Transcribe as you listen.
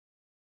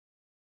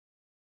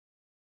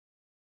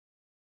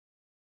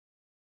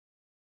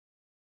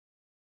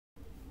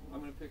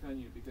pick on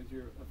you because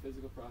you're a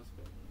physical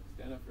prospect.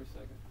 Stand up for a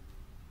second.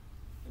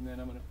 And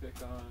then I'm going to pick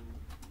on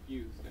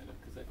you, stand up,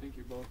 because I think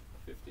you're both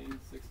 15,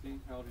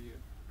 16. How old are you?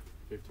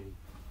 15.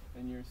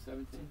 And you're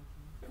 17?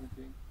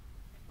 17?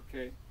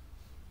 Okay.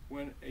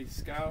 When a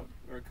scout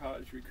or a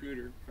college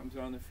recruiter comes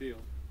on the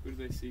field, who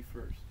do they see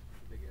first?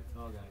 The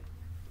tall guy.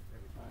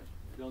 Right.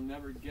 They'll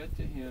never get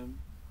to him.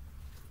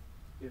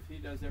 If he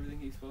does everything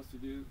he's supposed to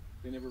do,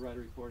 they never write a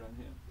report on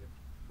him. Yep.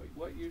 But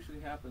what usually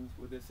happens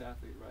with this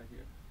athlete right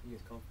here? He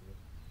gets comfortable.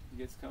 He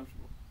gets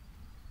comfortable.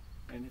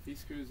 And if he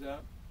screws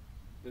up,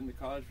 then the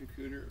college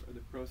recruiter or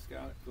the pro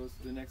scout goes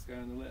to the next guy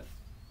on the list.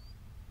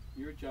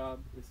 Your job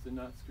is to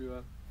not screw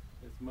up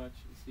as much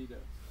as he does.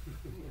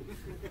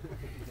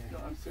 No,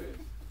 I'm serious.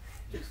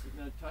 Just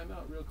now, time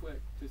out real quick.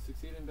 To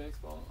succeed in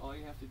baseball, all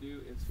you have to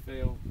do is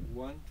fail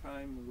one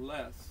time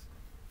less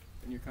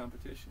than your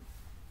competition.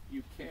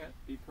 You can't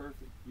be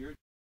perfect. Your